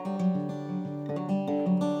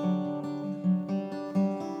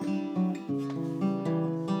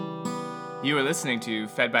You are listening to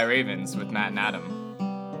Fed by Ravens with Matt and Adam.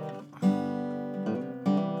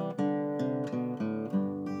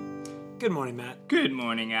 Good morning, Matt. Good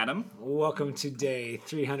morning, Adam. Welcome to day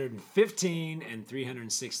 315 and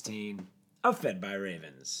 316 of Fed by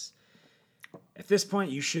Ravens. At this point,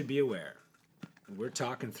 you should be aware we're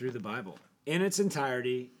talking through the Bible in its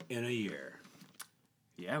entirety in a year.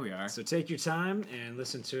 Yeah, we are. So take your time and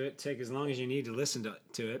listen to it. Take as long as you need to listen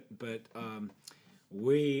to it, but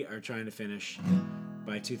we are trying to finish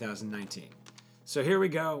by 2019. So here we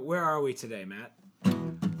go. Where are we today, Matt?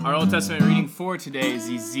 Our Old Testament reading for today is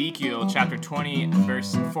Ezekiel chapter 20,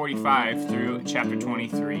 verse 45 through chapter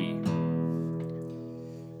 23.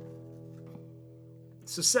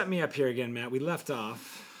 So set me up here again, Matt. We left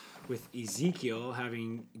off with Ezekiel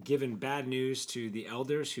having given bad news to the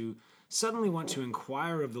elders who suddenly want to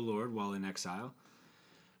inquire of the Lord while in exile,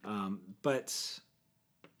 but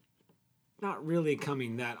not really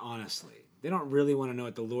coming that honestly. They don't really want to know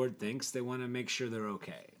what the Lord thinks. They want to make sure they're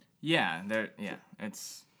okay. Yeah,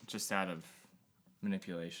 it's just out of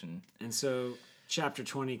manipulation. And so chapter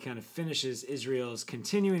 20 kind of finishes Israel's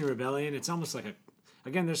continuing rebellion. It's almost like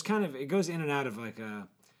it goes in and out of like a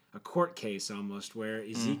court case almost, where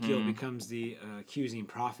Ezekiel becomes the accusing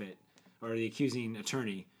prophet or the accusing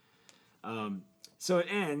attorney. So it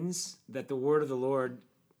ends that the word of the Lord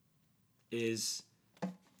is,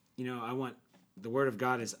 the word of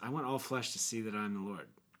God is, I want all flesh to see that I'm the Lord.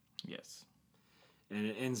 Yes. And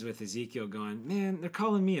it ends with Ezekiel going, man, they're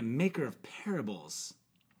calling me a maker of parables.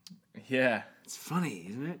 Yeah. It's funny,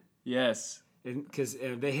 isn't it? Yes. Because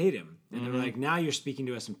they hate him. And they're like, now you're speaking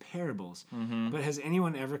to us in parables. But has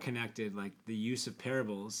anyone ever connected like the use of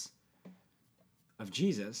parables of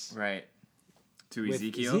Jesus? Right. To With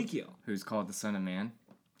Ezekiel, who's called the Son of Man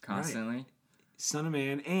constantly. Right. Son of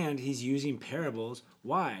Man, and he's using parables.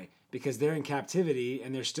 Why? Because they're in captivity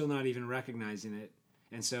and they're still not even recognizing it.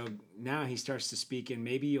 And so now he starts to speak, and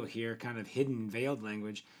maybe you'll hear kind of hidden, veiled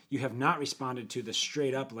language. You have not responded to the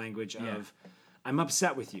straight-up language of, I'm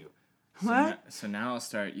upset with you. What? So now I'll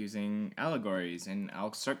start using allegories, and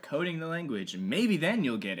I'll start coding the language, and maybe then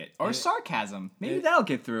you'll get it. Or sarcasm. Maybe that'll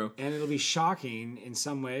get through. And it'll be shocking in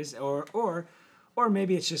some ways, or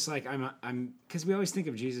maybe it's just like I'm because we always think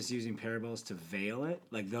of Jesus using parables to veil it,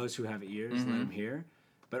 like those who have ears let them hear.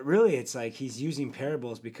 But really, it's like he's using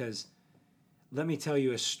parables because, let me tell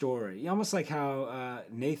you a story. Almost like how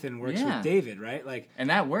Nathan works with David, right? And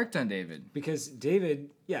that worked on David. Because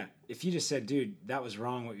David, if you just said, dude, that was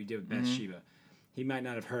wrong what you did with Bathsheba, he might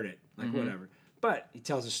not have heard it, whatever. But he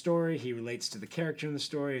tells a story, he relates to the character in the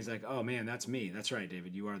story, he's like, oh man, that's me. That's right,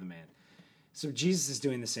 David, you are the man. So Jesus is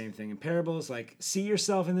doing the same thing in parables, like, see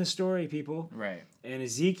yourself in this story, people. Right. And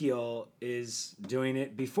Ezekiel is doing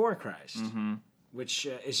it before Christ. Which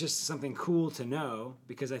is just something cool to know,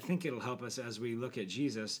 because I think it'll help us as we look at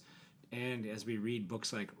Jesus and as we read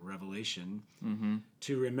books like Revelation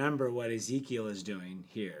to remember what Ezekiel is doing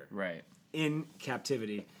here in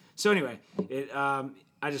captivity. So anyway,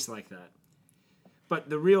 I just like that. But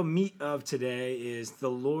the real meat of today is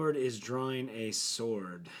the Lord is drawing a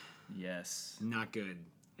sword. Yes. Not good.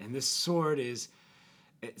 And this sword it's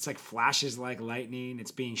like flashes like lightning.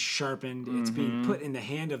 It's being sharpened. It's being put in the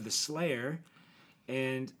hand of the slayer.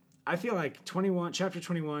 And I feel like chapter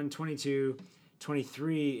 21, 22,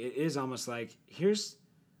 23, it is almost like, here's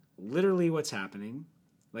literally what's happening.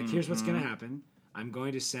 Like, here's what's going to happen. I'm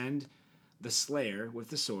going to send the slayer with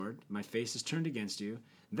the sword. My face is turned against you.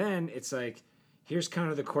 Then it's like, here's kind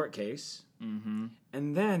of the court case. And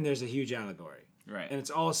then there's a huge allegory. Right. And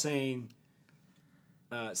it's all saying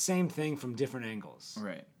same thing from different angles.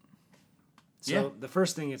 Right. So the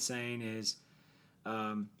first thing it's saying is,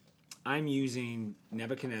 I'm using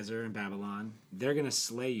Nebuchadnezzar in Babylon. They're going to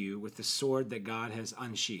slay you with the sword that God has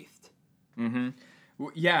unsheathed.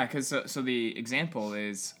 Well, yeah, because so the example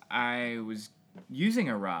is I was using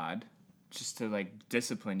a rod just to like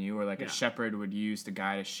discipline you, or like a shepherd would use to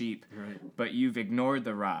guide a sheep. Right. But you've ignored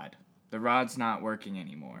the rod. The rod's not working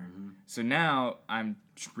anymore. So now I'm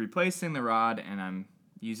replacing the rod and I'm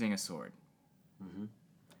using a sword.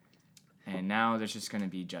 And now there's just going to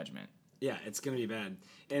be judgment. Yeah, it's going to be bad.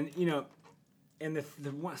 And, and the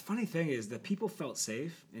funny thing is that people felt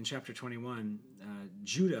safe in chapter 21.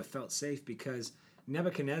 Judah felt safe because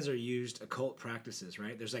Nebuchadnezzar used occult practices,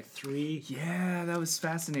 right? There's like three. Yeah, that was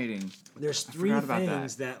fascinating. There's three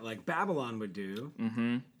things that like Babylon would do.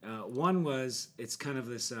 One was, it's kind of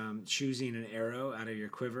this choosing an arrow out of your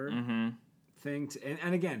quiver thing.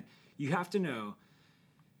 And again, you have to know,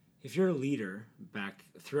 if you're a leader back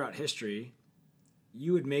throughout history,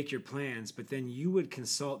 you would make your plans, but then you would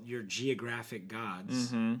consult your geographic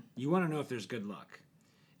gods. You want to know if there's good luck.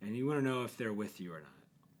 and you want to know if they're with you or not.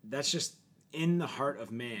 That's just in the heart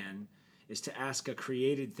of man, is to ask a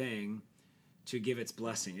created thing to give its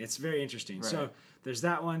blessing. It's very interesting. Right. So there's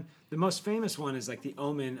that one. The most famous one is like the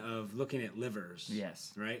omen of looking at livers.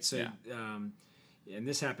 Yes. Right? So, and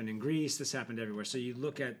this happened in Greece. This happened everywhere. So you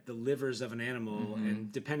look at the livers of an animal,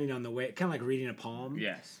 and depending on the way, kind of like reading a palm.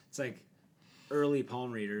 Yes. It's like early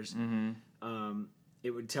palm readers. It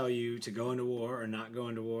would tell you to go into war or not go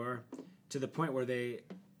into war, to the point where they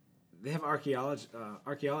have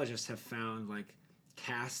archaeologists have found like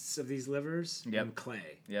casts of these livers in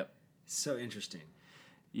clay. Yep. So interesting.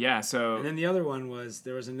 Yeah. So. And then the other one was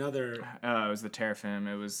there was another. It was the teraphim.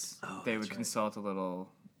 It was they would consult a little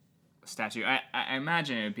statue. I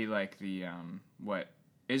imagine it would be like the what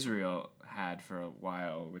Israel had for a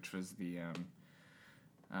while, which was the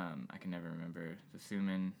I can never remember the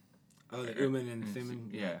Thummim. Oh, the Urim and Thummim.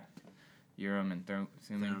 Yeah. Urim and Thummim.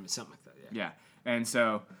 Something like that. Yeah. And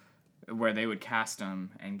so, where they would cast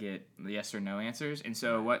them and get yes or no answers. And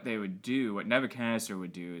so what they would do, what Nebuchadnezzar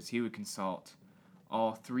would do, is he would consult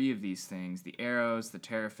all three of these things, the arrows, the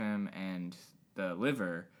teraphim, and the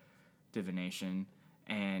liver divination,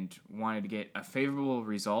 and wanted to get a favorable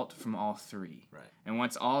result from all three. Right. And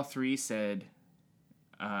once all three said,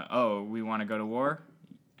 we want to go to war,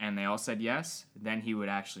 and they all said yes, then he would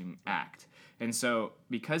actually act. And so,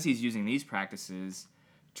 because he's using these practices,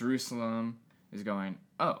 Jerusalem is going,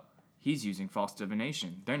 he's using false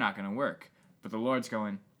divination. They're not going to work. But the Lord's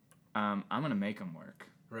going, I'm going to make them work.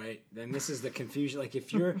 Right. Then this is the confusion. Like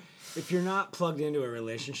if you're not plugged into a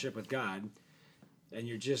relationship with God, and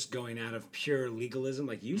you're just going out of pure legalism,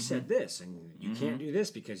 like you said this, and you can't do this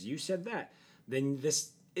because you said that, then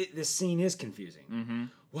this scene is confusing.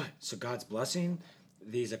 What? So God's blessing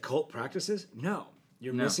these occult practices? No.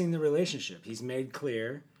 You're missing the relationship. He's made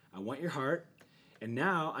clear, I want your heart, and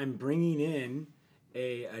now I'm bringing in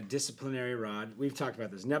a disciplinary rod. We've talked about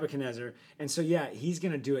this, Nebuchadnezzar. And so, he's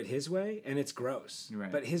going to do it his way, and it's gross.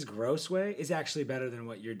 Right. But his gross way is actually better than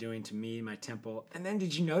what you're doing to me, my temple. And then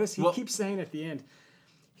did you notice? He keeps saying at the end,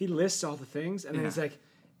 he lists all the things, and then he's like,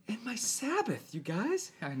 and my Sabbath, you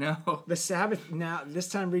guys. I know. The Sabbath, now, this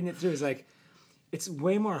time reading it through, is like, it's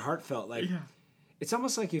way more heartfelt. Like, it's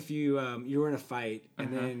almost like if you were in a fight,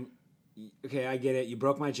 and then, okay, I get it, you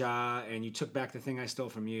broke my jaw, and you took back the thing I stole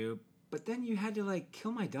from you, but then you had to, like,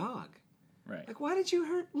 kill my dog. Right. Like, why did you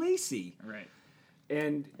hurt Lacey? Right.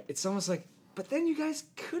 And it's almost like, but then you guys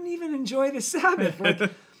couldn't even enjoy the Sabbath.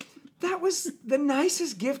 Like, that was the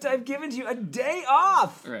nicest gift I've given to you, a day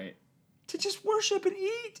off. Right. To just worship and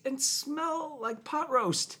eat and smell like pot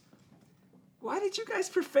roast. Why did you guys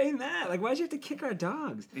profane that? Like, why'd you have to kick our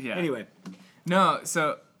dogs? Yeah. Anyway. No,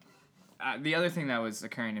 so the other thing that was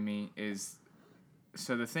occurring to me is,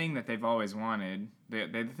 so the thing that they've always wanted,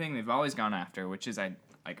 the thing they've always gone after, which is like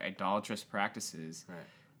idolatrous practices,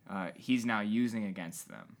 he's now using against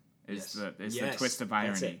them. Is the twist of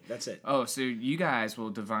irony. That's it. Oh, so you guys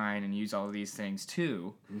will divine and use all of these things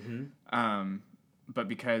too. But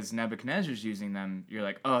because Nebuchadnezzar's using them, you're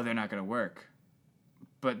like, they're not going to work.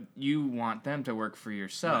 But you want them to work for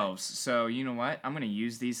yourselves. Right. So you know what? I'm going to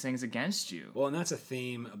use these things against you. Well, and that's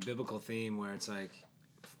a biblical theme, where it's like,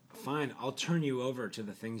 fine, I'll turn you over to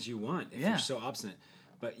the things you want if you're so obstinate.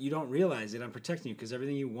 But you don't realize it. I'm protecting you because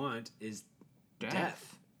everything you want is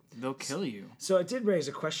death. They'll kill you. So it did raise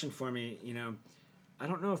a question for me. I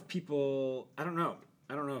don't know if people. I don't know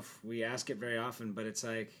if we ask it very often, but it's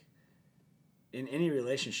like, in any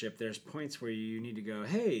relationship, there's points where you need to go,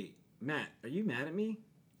 hey, Matt, are you mad at me?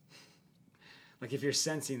 Like, if you're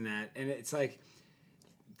sensing that, and it's like,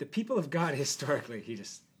 the people of God historically, he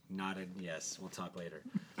just nodded, yes, we'll talk later.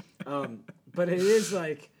 But it is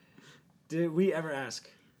like, did we ever ask,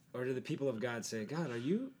 or do the people of God say, God, are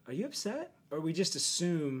you upset? Or we just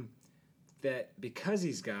assume that because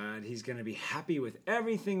he's God, he's going to be happy with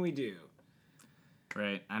everything we do.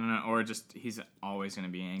 Right. I don't know. Or just he's always going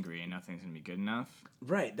to be angry and nothing's going to be good enough.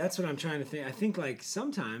 Right. That's what I'm trying to think. I think, like,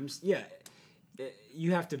 sometimes,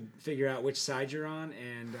 you have to figure out which side you're on,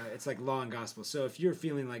 and it's like law and gospel. So if you're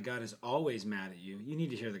feeling like God is always mad at you, you need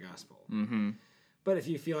to hear the gospel. Mm-hmm. But if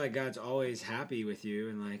you feel like God's always happy with you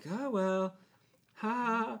and like, oh, well,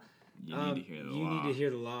 you need to hear the law. You need to hear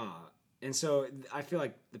the law. And so I feel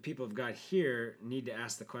like the people of God here need to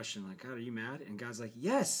ask the question, like, God, are you mad? And God's like,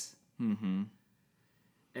 yes. Mm-hmm.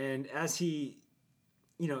 And as he,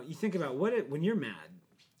 you think about when you're mad,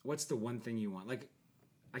 what's the one thing you want? Like,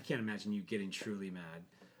 I can't imagine you getting truly mad.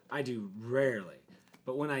 I do rarely.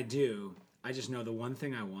 But when I do, I just know the one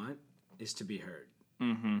thing I want is to be heard.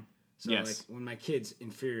 Mm-hmm. So, like, when my kids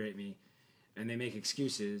infuriate me and they make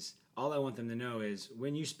excuses, all I want them to know is,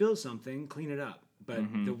 when you spill something, clean it up. but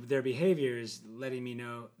their behavior is letting me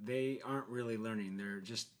know they aren't really learning. They're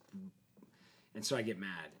just, and so I get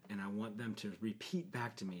mad, and I want them to repeat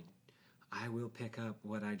back to me, I will pick up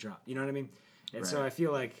what I drop. You know what I mean? And so I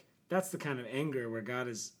feel like that's the kind of anger where God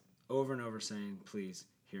is over and over saying, please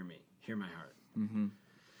hear me, hear my heart. Mm-hmm.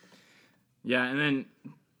 Yeah, and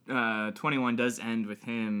then 21 does end with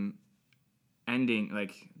him ending,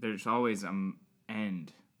 like, there's always an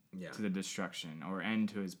end to the destruction or end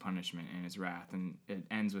to his punishment and his wrath, and it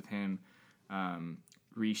ends with him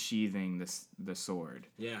resheathing the sword.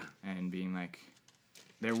 Yeah. And being like,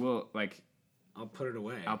 there will, like... I'll put it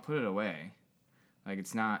away. Like,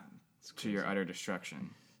 it's not to your utter destruction.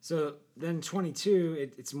 So then 22,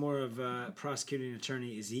 it's more of prosecuting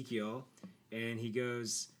attorney Ezekiel, and he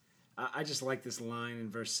goes, I just like this line in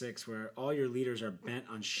verse 6 where all your leaders are bent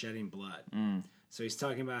on shedding blood. So he's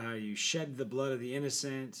talking about how you shed the blood of the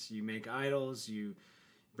innocent, you make idols, you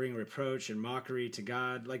bring reproach and mockery to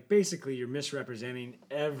God. Like, basically, you're misrepresenting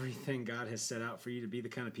everything God has set out for you to be the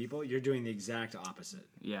kind of people. You're doing the exact opposite.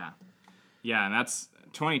 Yeah. Yeah, and that's...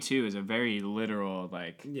 22 is a very literal,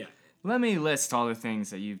 like... Yeah. Let me list all the things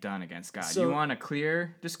that you've done against God. So, you want a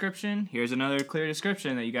clear description? Here's another clear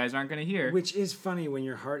description that you guys aren't going to hear. Which is funny when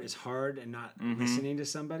your heart is hard and not listening to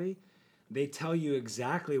somebody. They tell you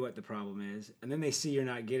exactly what the problem is, and then they see you're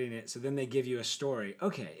not getting it, so then they give you a story.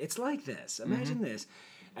 Okay, it's like this. Imagine this.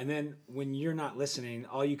 And then when you're not listening,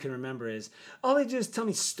 all you can remember is, all they do is tell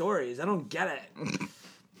me stories. I don't get it.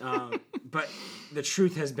 But the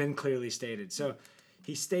truth has been clearly stated. So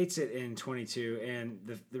he states it in 22, and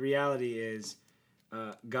the reality is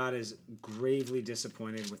God is gravely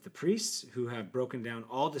disappointed with the priests who have broken down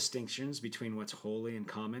all distinctions between what's holy and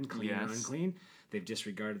common, clean and unclean. They've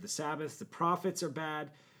disregarded the Sabbath. The prophets are bad.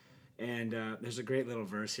 And there's a great little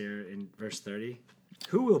verse here in verse 30.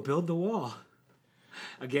 Who will build the wall?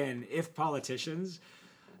 Again, if politicians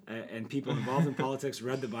and people involved in politics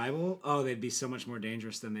read the Bible, they'd be so much more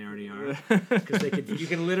dangerous than they already are. Because you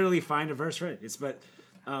can literally find a verse for it.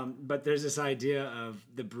 But there's this idea of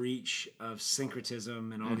the breach of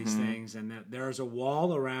syncretism and all these things, and that there's a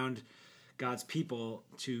wall around God's people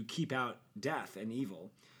to keep out death and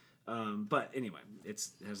evil. But anyway, it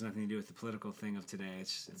has nothing to do with the political thing of today.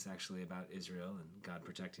 It's actually about Israel and God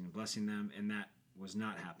protecting and blessing them, and that was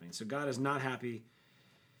not happening. So God is not happy,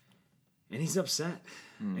 and he's upset,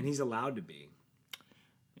 and he's allowed to be.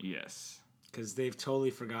 Yes. Because they've totally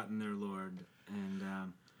forgotten their Lord.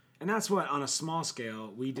 And that's what, on a small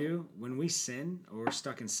scale, we do. When we sin, or we're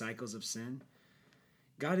stuck in cycles of sin,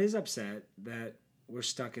 God is upset that we're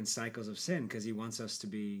stuck in cycles of sin because he wants us to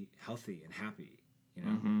be healthy and happy, you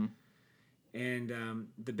know? And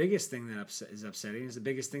the biggest thing that is upsetting is the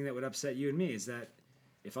biggest thing that would upset you and me is that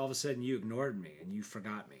if all of a sudden you ignored me and you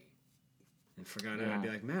forgot me and forgot it, I'd be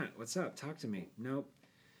like, Matt, what's up? Talk to me. Nope.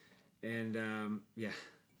 And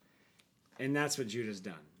and that's what Judah's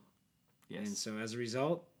done. Yes. And so as a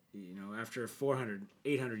result, you know, after 400,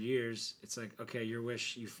 800 years, it's like, okay, your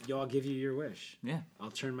wish, I'll give you your wish. Yeah.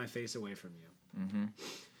 I'll turn my face away from you.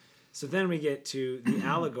 So then we get to the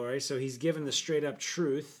allegory. So he's given the straight up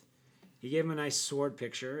truth. He gave him a nice sword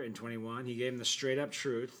picture in 21. He gave him the straight up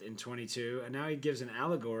truth in 22. And now he gives an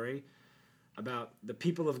allegory about the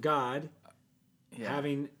people of God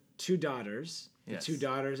having two daughters. The two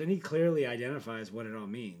daughters. And he clearly identifies what it all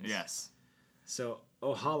means. Yes. So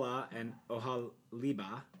Ohala and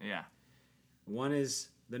Oholiba. Yeah. One is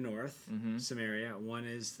the north, Samaria. One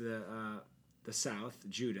is the south,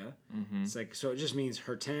 Judah. It's like, so it just means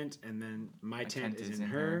her tent, and then my tent is in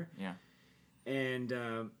her. Yeah.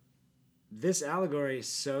 And this allegory is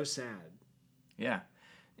so sad. Yeah.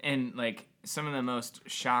 And like some of the most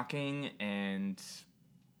shocking and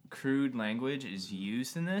crude language is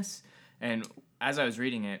used in this. And as I was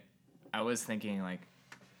reading it, I was thinking, like,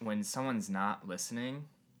 when someone's not listening,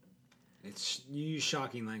 you use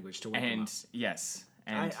shocking language to wake them up. Yes,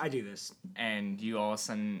 and I do this, and you all of a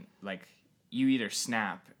sudden, like, you either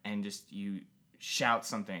snap and just you shout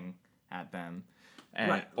something at them,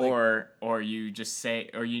 right, or you just say,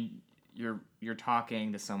 or you're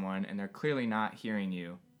talking to someone and they're clearly not hearing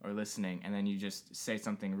you or listening, and then you just say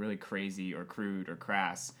something really crazy or crude or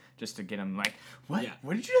crass just to get them like, what? Yeah.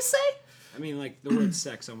 What did you just say? I mean, like, the word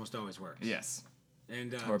sex almost always works. Yes.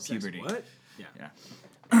 And or puberty. What?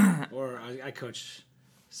 Yeah. Or I coach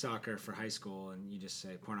soccer for high school, and you just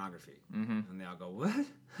say pornography, and they all go, "What?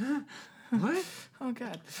 Huh? What? Oh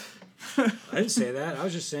God!" I didn't say that. I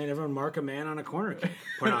was just saying everyone mark a man on a corner kick.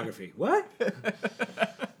 Pornography. What?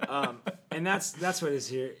 And that's what is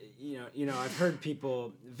here. You know. I've heard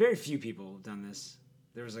people. Very few people have done this.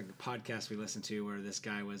 There was a podcast we listened to where this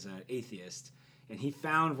guy was an atheist, and he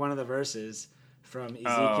found one of the verses from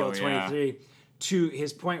Ezekiel Oh, 23 to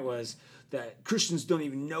his point was that Christians don't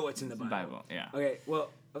even know what's in the Bible. Bible, yeah. Okay, well,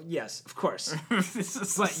 yes, of course.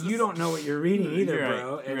 But you don't know what you're reading either, You're right,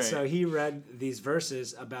 bro. And right. so he read these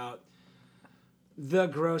verses about the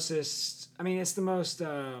grossest. I mean, it's the most.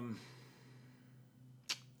 I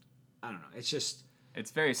don't know. It's just.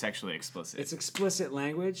 It's very sexually explicit. It's explicit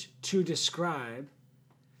language to describe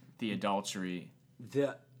the adultery.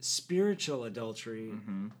 the spiritual adultery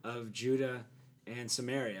of Judah and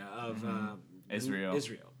Samaria, of Israel,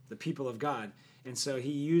 the people of God. And so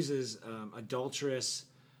he uses adulterous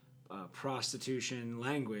prostitution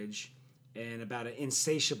language and about an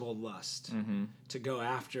insatiable lust to go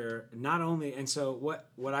after not only. And so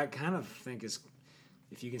what I kind of think is,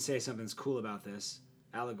 if you can say something's cool about this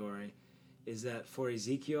allegory, is that for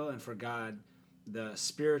Ezekiel and for God, the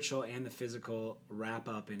spiritual and the physical wrap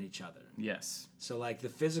up in each other. Yes. So like the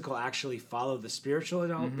physical actually followed the spiritual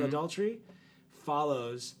adultery,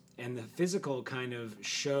 follows, and the physical kind of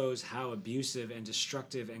shows how abusive and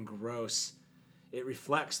destructive and gross it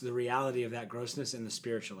reflects the reality of that grossness in the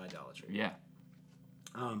spiritual idolatry. Yeah.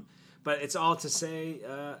 But it's all to say,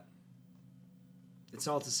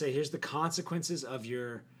 here's the consequences of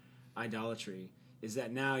your idolatry, is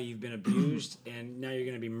that now you've been abused and now you're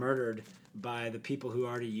going to be murdered by the people who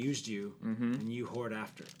already used you and you hoard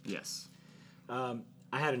after. Yes. I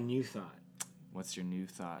had a new thought. What's your new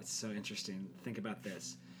thought? It's so interesting. Think about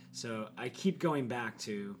this. So I keep going back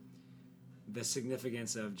to the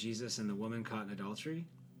significance of Jesus and the woman caught in adultery.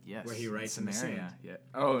 Yes. Where he writes in the Samaria. sand. Yeah.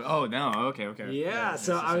 Oh no. Okay. Yeah.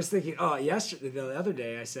 So I was thinking, yesterday, the other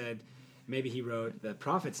day, I said maybe he wrote the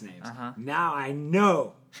prophets' names. Now I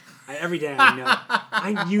know. Every day I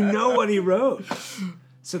know. You know what he wrote.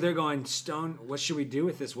 So they're going, Stone, what should we do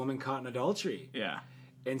with this woman caught in adultery? Yeah.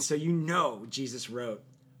 And so Jesus wrote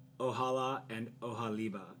Ohala and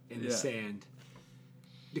Ohaliba in the sand.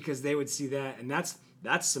 Because they would see that, and that's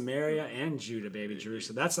Samaria and Judah, baby,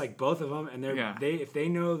 Jerusalem. That's like both of them, and if they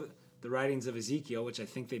know the writings of Ezekiel, which I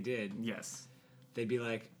think they did, Yes. they'd be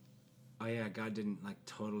like, oh yeah, God didn't like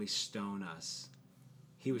totally stone us.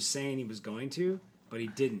 He was saying he was going to, but he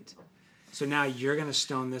didn't. So now you're going to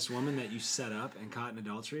stone this woman that you set up and caught in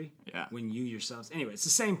adultery? Yeah. When you yourselves... Anyway, it's the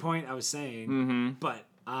same point I was saying, but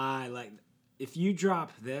I like... If you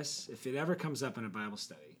drop this, if it ever comes up in a Bible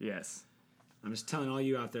study... Yes. I'm just telling all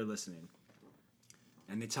you out there listening.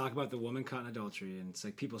 And they talk about the woman caught in adultery, and it's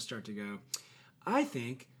like people start to go, I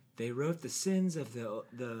think they wrote the sins of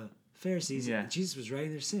the Pharisees, and Jesus was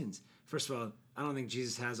writing their sins. First of all, I don't think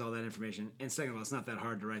Jesus has all that information. And second of all, it's not that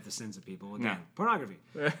hard to write the sins of people. Again, pornography.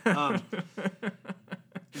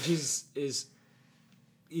 Jesus is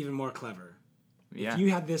even more clever. Yeah. If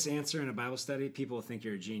you had this answer in a Bible study, people will think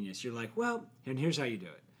you're a genius. You're like, well, and here's how you do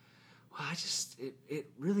it. Well, it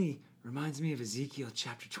really reminds me of Ezekiel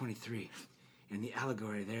chapter 23 and the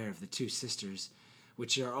allegory there of the two sisters,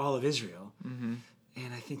 which are all of Israel. And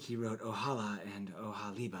I think he wrote Ohala and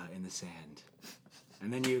Ohaliba in the sand.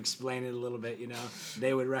 And then you explain it a little bit,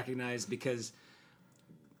 they would recognize, because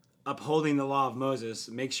upholding the law of Moses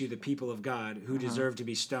makes you the people of God who deserve to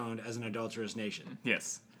be stoned as an adulterous nation.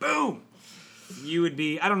 Yes. Boom! You would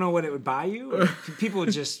be, I don't know what it would buy you. People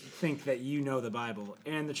would just think that you know the Bible.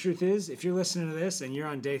 And the truth is, if you're listening to this and you're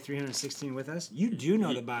on day 316 with us, you do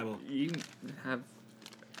know the Bible. You have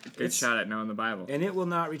a good shot at knowing the Bible. And it will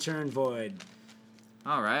not return void.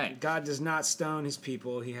 All right. God does not stone his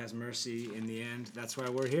people. He has mercy in the end. That's why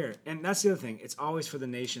we're here. And that's the other thing. It's always for the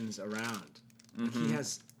nations around. Like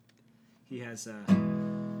he has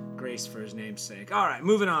grace for his name's sake. All right,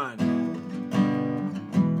 moving on.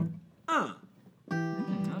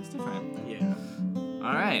 That's different. Yeah.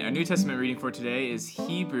 All right. Our New Testament reading for today is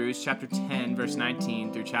Hebrews chapter 10, verse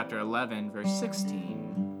 19 through chapter 11, verse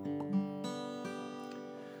 16.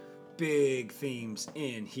 Big themes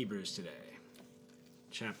in Hebrews today.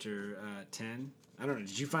 Chapter 10. I don't know.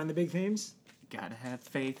 Did you find the big themes? Gotta have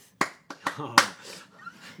faith. Oh,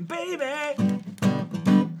 baby.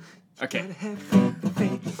 Okay. Gotta have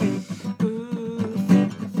faith. Ooh,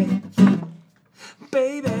 faith.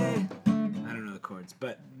 Baby. I don't know the chords,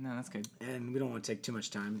 but. No, that's good. And we don't want to take too much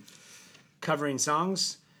time covering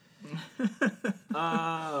songs.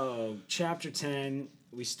 Chapter 10.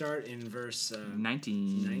 We start in verse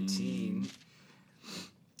 19.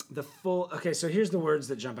 So here's the words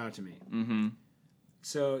that jump out to me.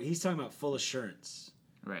 So he's talking about full assurance.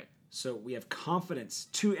 Right. So we have confidence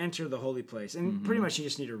to enter the holy place. And pretty much you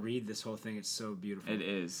just need to read this whole thing. It's so beautiful. It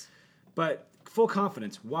is. But full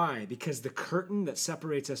confidence. Why? Because the curtain that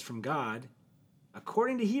separates us from God,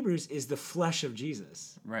 according to Hebrews, is the flesh of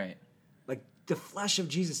Jesus. Right. Like the flesh of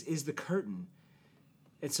Jesus is the curtain.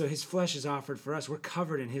 And so his flesh is offered for us. We're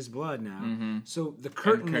covered in his blood now. Mm-hmm. So the And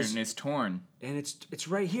curtain, is torn. and it's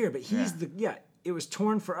right here. But it was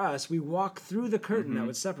torn for us. We walk through the curtain that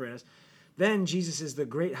would separate us. Then Jesus is the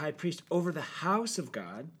great high priest over the house of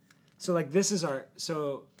God. So like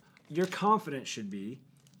so your confidence should be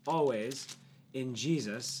always in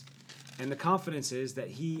Jesus. And the confidence is that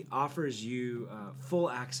he offers you full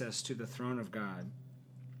access to the throne of God.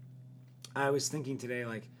 I was thinking today,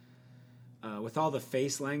 like, with all the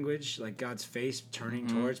face language, like God's face turning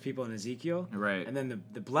towards people in Ezekiel. Right. And then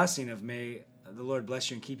the blessing of may the Lord bless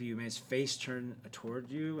you and keep you. May his face turn toward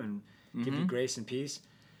you and give you grace and peace.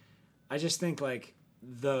 I just think, like,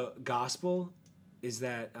 the gospel is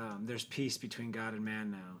that there's peace between God and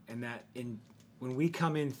man now. And that when we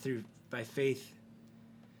come in by faith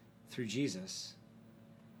through Jesus,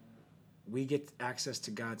 we get access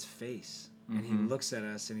to God's face. And he looks at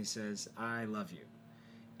us and he says, I love you.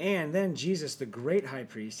 And then Jesus, the great high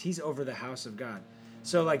priest, he's over the house of God.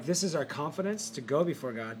 So, like, this is our confidence to go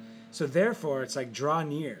before God. So, therefore, it's like draw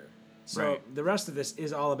near. So, the rest of this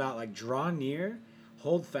is all about, like, draw near,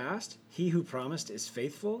 hold fast. He who promised is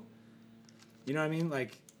faithful. You know what I mean?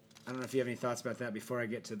 Like, I don't know if you have any thoughts about that before I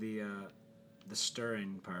get to the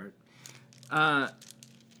stirring part.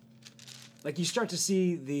 Like, you start to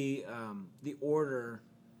see the order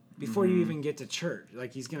before you even get to church.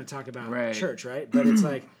 Like, he's going to talk about church, right? But it's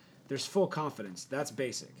like there's full confidence. That's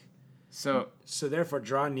basic. So therefore,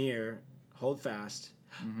 draw near, hold fast,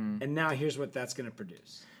 and now here's what that's going to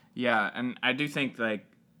produce. Yeah, and I do think, like,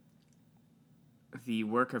 the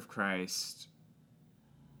work of Christ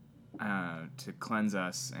to cleanse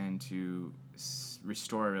us and to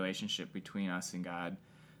restore a relationship between us and God,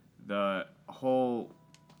 the whole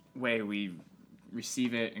way we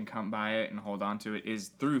receive it and come by it and hold on to it is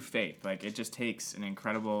through faith. Like, it just takes an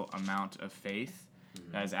incredible amount of faith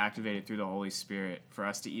that is activated through the Holy Spirit for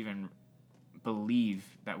us to even believe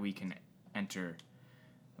that we can enter.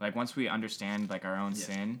 Like, once we understand, like, our own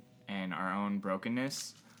sin and our own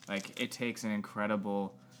brokenness, like, it takes an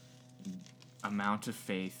incredible amount of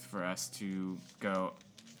faith for us to go,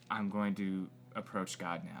 I'm going to approach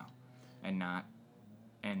God now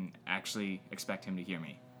and actually expect him to hear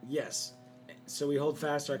me. Yes. So we hold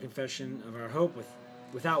fast our confession of our hope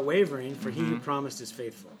without wavering, for he who promised is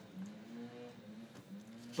faithful.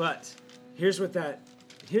 But here's what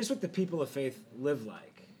the people of faith live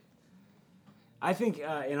like. I think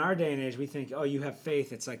in our day and age, we think, oh, you have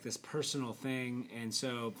faith. It's like this personal thing. And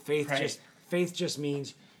so faith just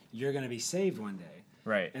means you're going to be saved one day.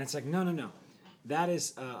 Right. And it's like, no. That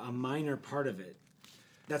is a minor part of it.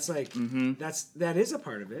 That's like, that is a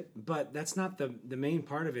part of it, but that's not the main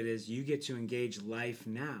part of it. Is you get to engage life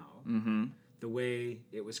now the way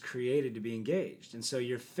it was created to be engaged. And so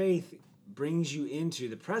your faith brings you into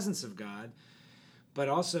the presence of God, but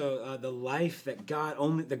also the life that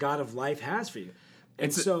the God of life has for you.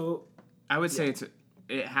 And I would say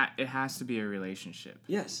it has to be a relationship.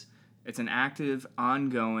 Yes. It's an active,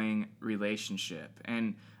 ongoing relationship.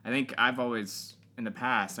 And I think I've always, in the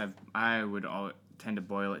past, I would tend to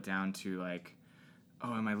boil it down to, like,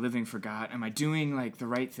 oh, am I living for God? Am I doing, like, the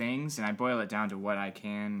right things? And I boil it down to what I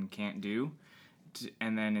can and can't do.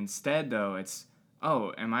 And then instead, though, it's,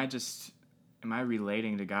 oh, am I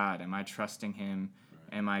relating to God? Am I trusting him?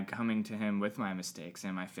 Right. Am I coming to him with my mistakes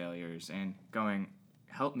and my failures and going,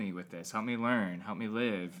 help me with this, help me learn, help me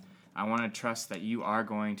live. I want to trust that you are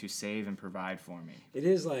going to save and provide for me. It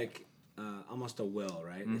is like almost a will,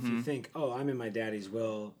 right? If you think, oh, I'm in my daddy's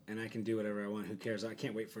will and I can do whatever I want, who cares? I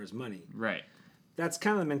can't wait for his money. Right. That's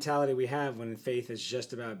kind of the mentality we have when faith is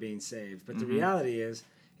just about being saved. But the reality is,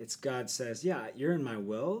 it's God says, yeah, you're in my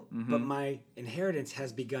will, but my inheritance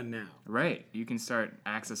has begun now. Right. You can start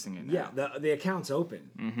accessing it now. Yeah, the account's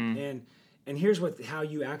open. And here's how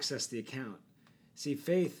you access the account. See,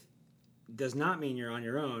 faith does not mean you're on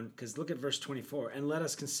your own, because look at verse 24. And let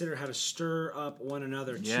us consider how to stir up one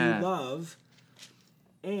another to love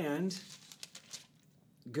and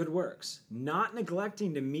good works, not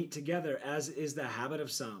neglecting to meet together as is the habit of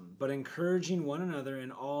some, but encouraging one another,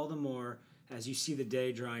 and all the more as you see the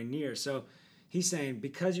day drawing near. So he's saying,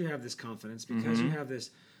 because you have this confidence, because you have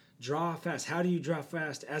this draw fast. How do you draw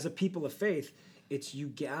fast? As a people of faith, it's you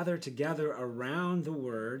gather together around the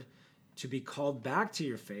word to be called back to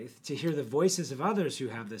your faith, to hear the voices of others who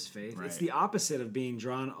have this faith. Right. It's the opposite of being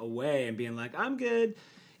drawn away and being like, I'm good.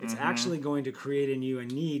 It's actually going to create in you a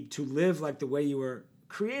need to live like the way you were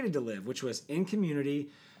created to live, which was in community,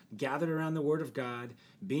 gathered around the word of God,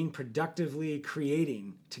 being productively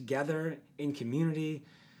creating together in community.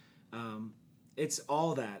 It's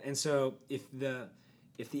all that. And so if the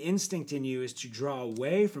instinct in you is to draw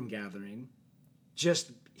away from gathering,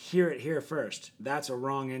 just hear it here first. That's a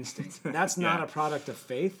wrong instinct. That's not a product of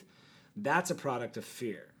faith. That's a product of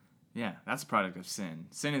fear. Yeah, that's a product of sin.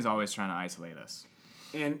 Sin is always trying to isolate us.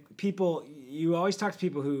 And people, you always talk to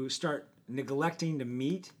people who start neglecting to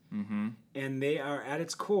meet, and they are at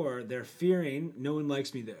its core, they're fearing, no one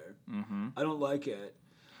likes me there. I don't like it.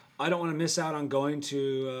 I don't want to miss out on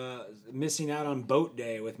missing out on boat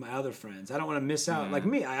day with my other friends. I don't want to miss out, like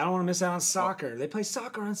me, I don't want to miss out on soccer. They play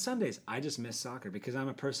soccer on Sundays. I just miss soccer because I'm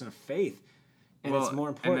a person of faith, and it's more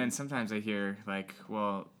important. And then sometimes I hear, like,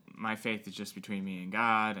 well, my faith is just between me and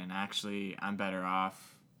God, and actually I'm better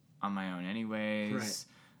off on my own anyways. Right.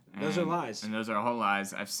 Those are lies. And those are whole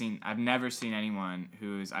lies. I've never seen anyone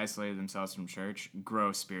who has isolated themselves from church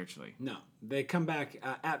grow spiritually. No. They come back,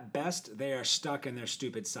 at best, they are stuck in their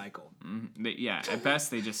stupid cycle. At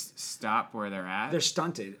best, they just stop where they're at. They're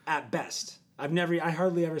stunted, at best. I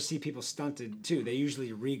hardly ever see people stunted, too. They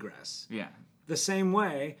usually regress. Yeah. The same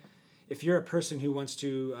way, if you're a person who wants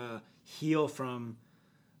to heal from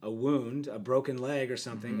a wound, a broken leg or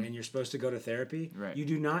something, and you're supposed to go to therapy, you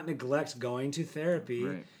do not neglect going to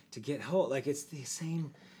therapy to get whole. Like, it's the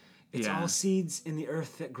same. It's all seeds in the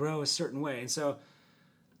earth that grow a certain way. And so,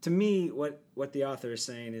 to me, what the author is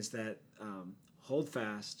saying is that hold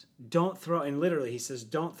fast. Don't throw, and literally he says,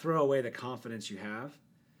 don't throw away the confidence you have,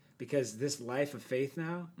 because this life of faith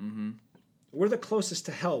now, we're the closest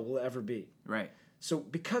to hell we'll ever be. Right. So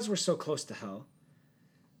because we're so close to hell,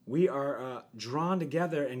 we are drawn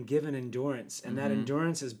together and given endurance. And that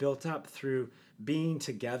endurance is built up through being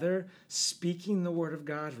together, speaking the word of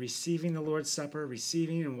God, receiving the Lord's Supper,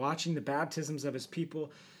 receiving and watching the baptisms of his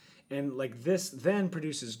people. And like this then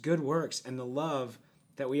produces good works and the love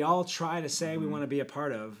that we all try to say we want to be a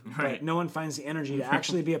part of, but no one finds the energy to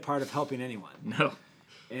actually be a part of helping anyone. No.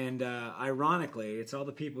 And ironically, it's all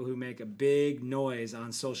the people who make a big noise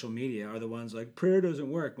on social media are the ones like, prayer doesn't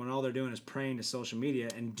work, when all they're doing is praying to social media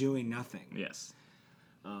and doing nothing. Yes.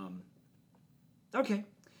 Okay.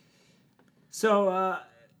 So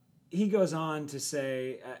he goes on to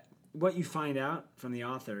say, what you find out from the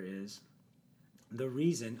author is the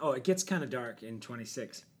reason. Oh, it gets kind of dark in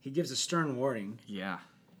 26. He gives a stern warning. Yeah.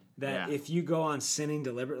 That if you go on sinning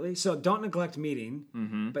deliberately, so don't neglect meeting,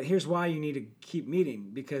 but here's why you need to keep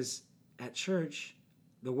meeting, because at church,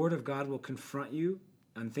 the Word of God will confront you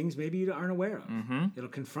on things maybe you aren't aware of. It'll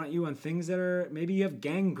confront you on things that are, maybe you have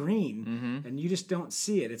gangrene and you just don't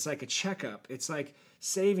see it. It's like a checkup. It's like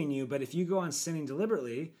saving you, but if you go on sinning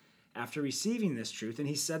deliberately after receiving this truth, and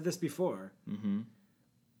he said this before,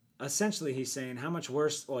 essentially he's saying, how much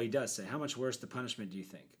worse, well, he does say, how much worse the punishment do you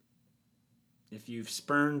think? If you've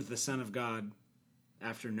spurned the Son of God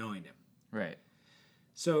after knowing him. Right.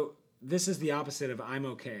 So this is the opposite of I'm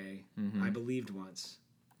okay, I believed once.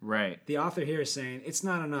 Right. The author here is saying it's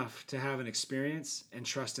not enough to have an experience and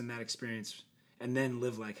trust in that experience and then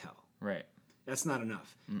live like hell. Right. That's not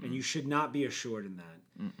enough. And you should not be assured in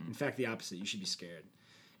that. In fact, the opposite. You should be scared.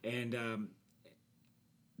 And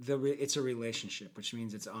it's a relationship, which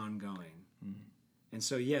means it's ongoing. And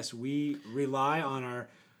so, yes, we rely on our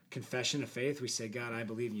confession of faith. We say, God, I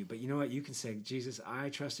believe in you. But you know what? You can say, Jesus, I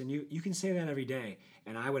trust in you. You can say that every day,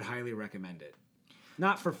 and I would highly recommend it.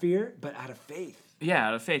 Not for fear, but out of faith. Yeah,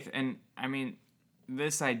 out of faith. And, I mean,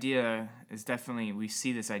 this idea is definitely, we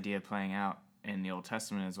see this idea playing out in the Old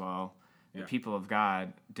Testament as well. The people of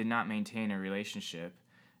God did not maintain a relationship,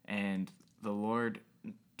 and the Lord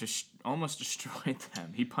almost destroyed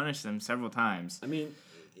them. He punished them several times. I mean,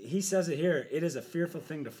 he says it here. It is a fearful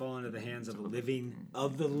thing to fall into the hands of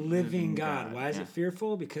the living God. Why is it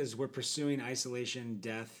fearful? Because we're pursuing isolation,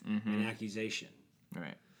 death, and accusation.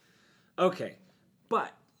 Right. Okay.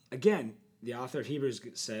 But, again, the author of Hebrews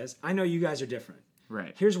says, I know you guys are different.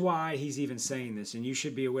 Right. Here's why he's even saying this, and you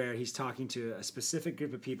should be aware he's talking to a specific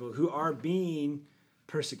group of people who are being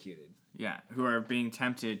persecuted. Yeah, who are being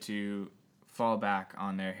tempted to fall back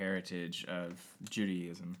on their heritage of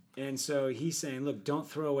Judaism. And so he's saying, look, don't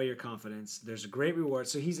throw away your confidence. There's a great reward.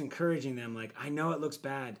 So he's encouraging them, like, I know it looks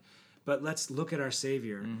bad, but let's look at our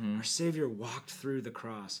Savior. Our Savior walked through the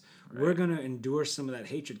cross. Right. We're going to endure some of that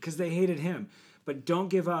hatred because they hated him. But don't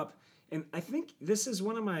give up. And I think this is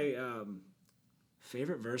one of my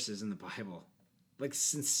favorite verses in the Bible. Like,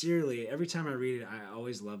 sincerely, every time I read it, I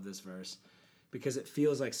always love this verse because it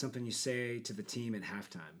feels like something you say to the team at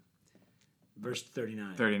halftime. Verse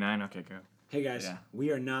 39. 39, okay, go. Hey guys,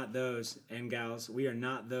 we are not those, and gals, we are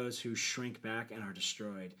not those who shrink back and are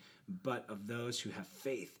destroyed, but of those who have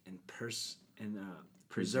faith and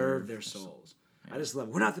preserve their souls. Yeah. I just love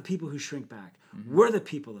it. We're not the people who shrink back. We're the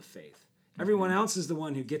people of faith. Everyone else is the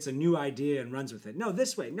one who gets a new idea and runs with it. No,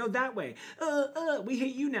 this way. No, that way. We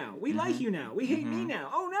hate you now. We like you now. We hate me now.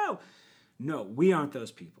 Oh, no. No, we aren't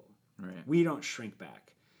those people. Right. We don't shrink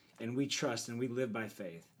back. And we trust and we live by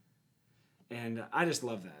faith. And I just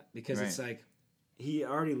love that because it's like he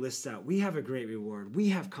already lists out, we have a great reward. We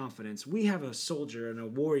have confidence. We have a soldier and a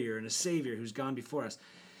warrior and a savior who's gone before us.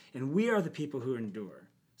 And we are the people who endure.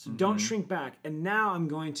 So don't shrink back. And now I'm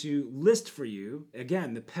going to list for you,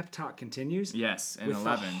 again, the pep talk continues. Yes, in with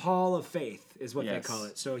 11. the Hall of Faith is what they call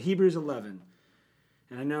it. So Hebrews 11.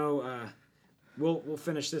 And I know we'll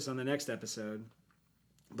finish this on the next episode.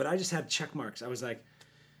 But I just had check marks. I was like,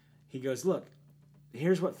 he goes, look,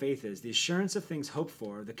 here's what faith is. The assurance of things hoped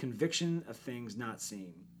for, the conviction of things not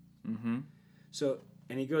seen. So,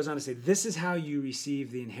 and he goes on to say, this is how you receive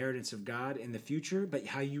the inheritance of God in the future, but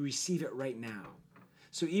how you receive it right now.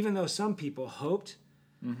 So even though some people hoped,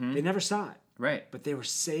 they never saw it. Right. But they were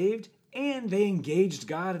saved and they engaged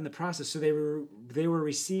God in the process. So they were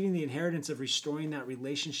receiving the inheritance of restoring that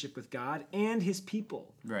relationship with God and his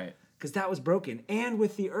people. Right. Because that was broken. And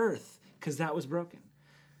with the earth, because that was broken.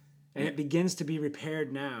 And it begins to be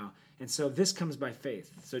repaired now. And so this comes by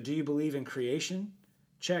faith. So do you believe in creation?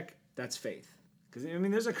 Check. That's faith. Because, I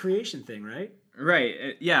mean, there's a creation thing, right?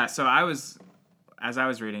 Right. Yeah. So as I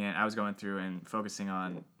was reading it, I was going through and focusing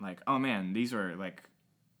on like, oh man, these were like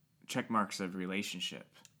check marks of relationship.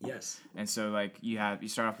 Yes. And so like you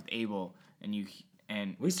start off with Abel and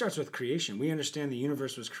we start with creation. We understand the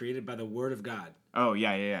universe was created by the word of God. Oh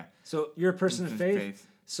yeah. So you're a person of faith.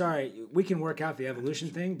 Sorry, we can work out the evolution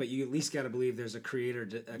thing, but you at least got to believe there's a creator,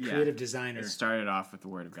 a creative designer. It started off with the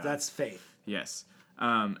word of God. That's faith. Yes.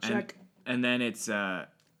 Check. And then it's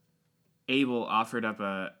Abel offered up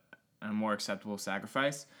a more acceptable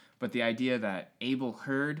sacrifice, but the idea that Abel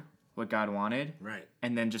heard what God wanted, right,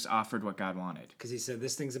 and then just offered what God wanted. Because he said,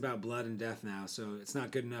 this thing's about blood and death now, so it's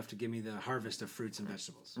not good enough to give me the harvest of fruits and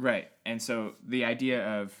vegetables. Right. And so the idea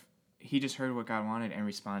of he just heard what God wanted and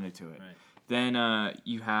responded to it. Right. Then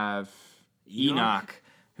you have Enoch,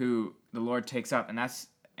 who the Lord takes up,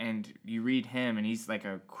 and you read him, and he's like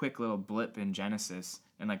a quick little blip in Genesis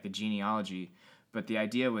and like the genealogy, but the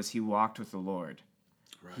idea was he walked with the Lord.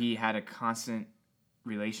 Right. He had a constant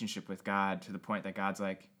relationship with God to the point that God's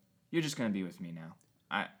like, you're just going to be with me now.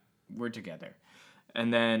 We're together.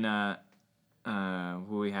 And then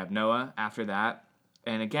we have Noah after that.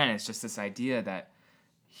 And again, it's just this idea that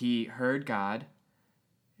he heard God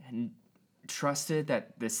and trusted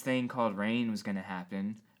that this thing called rain was going to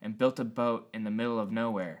happen and built a boat in the middle of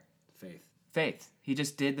nowhere. Faith. He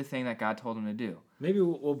just did the thing that God told him to do. Maybe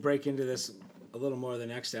we'll break into this a little more the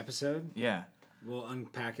next episode. Yeah. We'll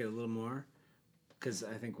unpack it a little more because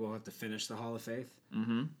I think we'll have to finish the Hall of Faith.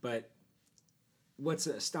 Mm-hmm. But what's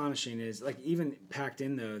astonishing is, like, even packed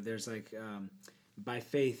in, though, there's, like, by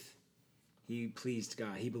faith, he pleased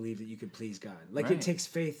God. He believed that you could please God. Like, right. It takes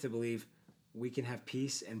faith to believe we can have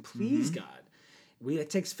peace and please God. It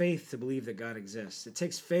takes faith to believe that God exists. It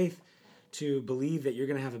takes faith to believe that you're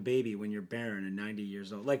going to have a baby when you're barren and 90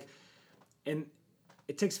 years old. Like, and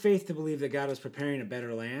it takes faith to believe that God was preparing a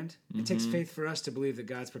better land. It takes faith for us to believe that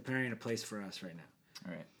God's preparing a place for us right now.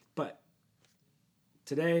 All right. But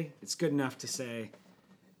today, it's good enough to say,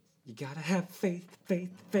 you got to have faith.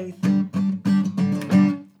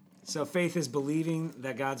 So faith is believing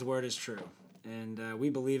that God's word is true. And we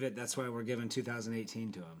believe it. That's why we're giving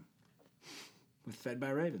 2018 to him. With Fed by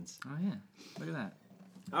Ravens. Oh, yeah. Look at that.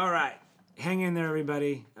 All right. Hang in there,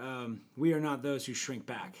 everybody. We are not those who shrink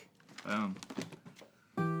back. Boom.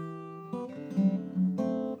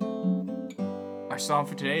 Our psalm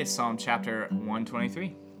for today is Psalm chapter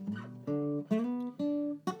 123.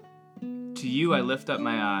 To you I lift up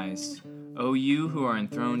my eyes, O you who are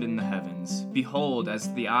enthroned in the heavens. Behold,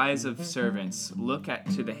 as the eyes of servants look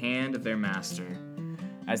to the hand of their master,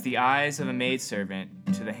 as the eyes of a maidservant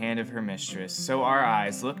to the hand of her mistress, so our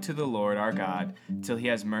eyes look to the Lord our God, till he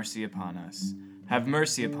has mercy upon us. Have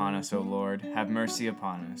mercy upon us, O Lord, have mercy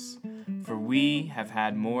upon us. For we have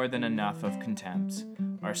had more than enough of contempt.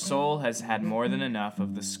 Our soul has had more than enough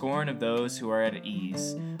of the scorn of those who are at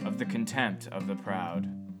ease, of the contempt of the proud.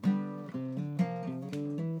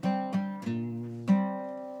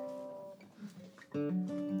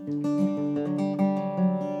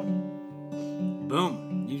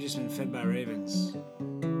 Boom. You've just been fed by ravens.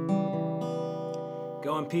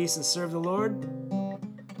 Go in peace and serve the Lord.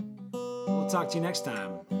 We'll talk to you next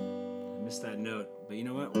time. I missed that note, but you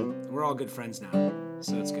know what? We're all good friends now,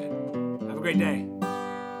 so it's good. Have a great day.